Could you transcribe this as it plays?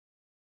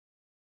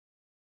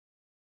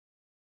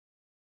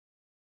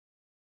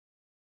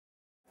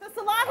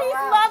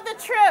Salahis love the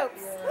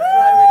troops.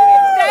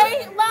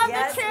 They love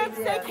the troops.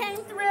 They came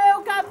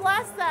through. God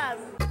bless them.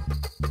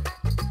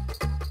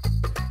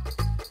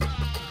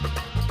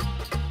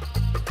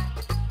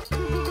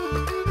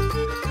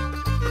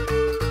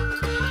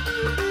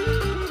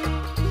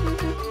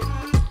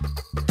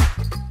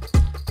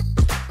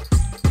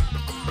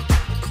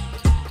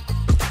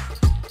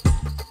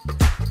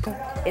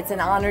 It's an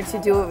honor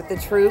to do it with the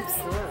troops,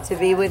 to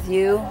be with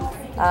you,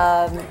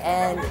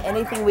 and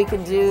anything we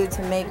can do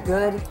to make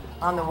good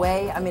on the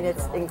way. I mean,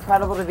 it's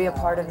incredible to be a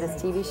part of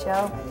this TV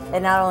show.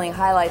 It not only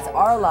highlights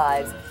our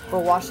lives,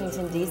 but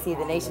Washington, D.C.,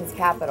 the nation's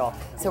capital.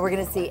 So we're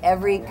going to see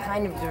every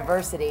kind of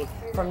diversity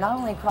from not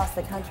only across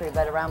the country,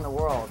 but around the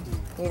world.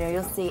 You know,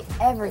 you'll see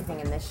everything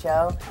in this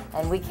show,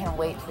 and we can't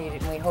wait for you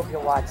to, we hope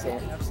you'll watch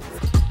it.